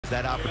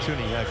that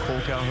opportunity. He had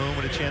Cole Calhoun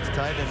with a chance to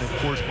tie it, and of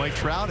course Mike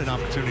Trout an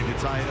opportunity to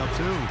tie it up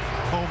too.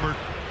 Homer.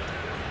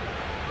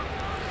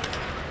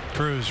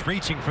 Cruz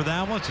reaching for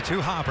that one. It's a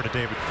two-hopper to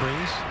David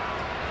Freese.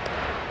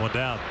 One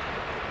down.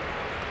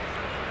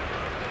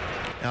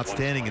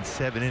 Outstanding in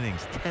 7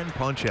 innings, 10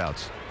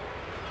 punch-outs.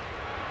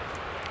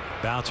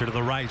 Bouncer to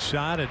the right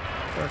side, and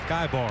Eric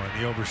Guybar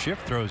in the overshift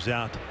throws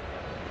out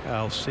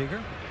Al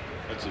Seager.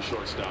 That's a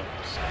shortstop.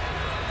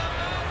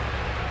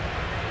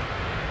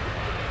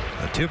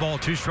 A 2-ball,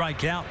 2-strike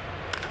count.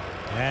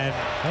 And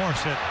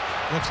Morrison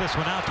lifts this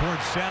one out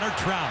towards center.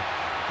 Trout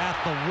at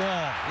the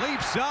wall,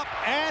 leaps up,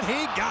 and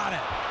he got it.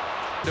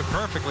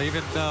 Perfectly,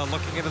 even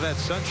looking into that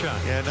sunshine.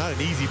 Yeah, not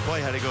an easy play.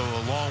 Had to go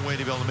a long way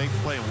to be able to make the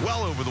play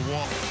well over the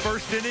wall.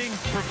 First inning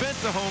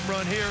prevents a home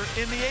run here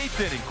in the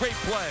 8th inning. Great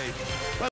play.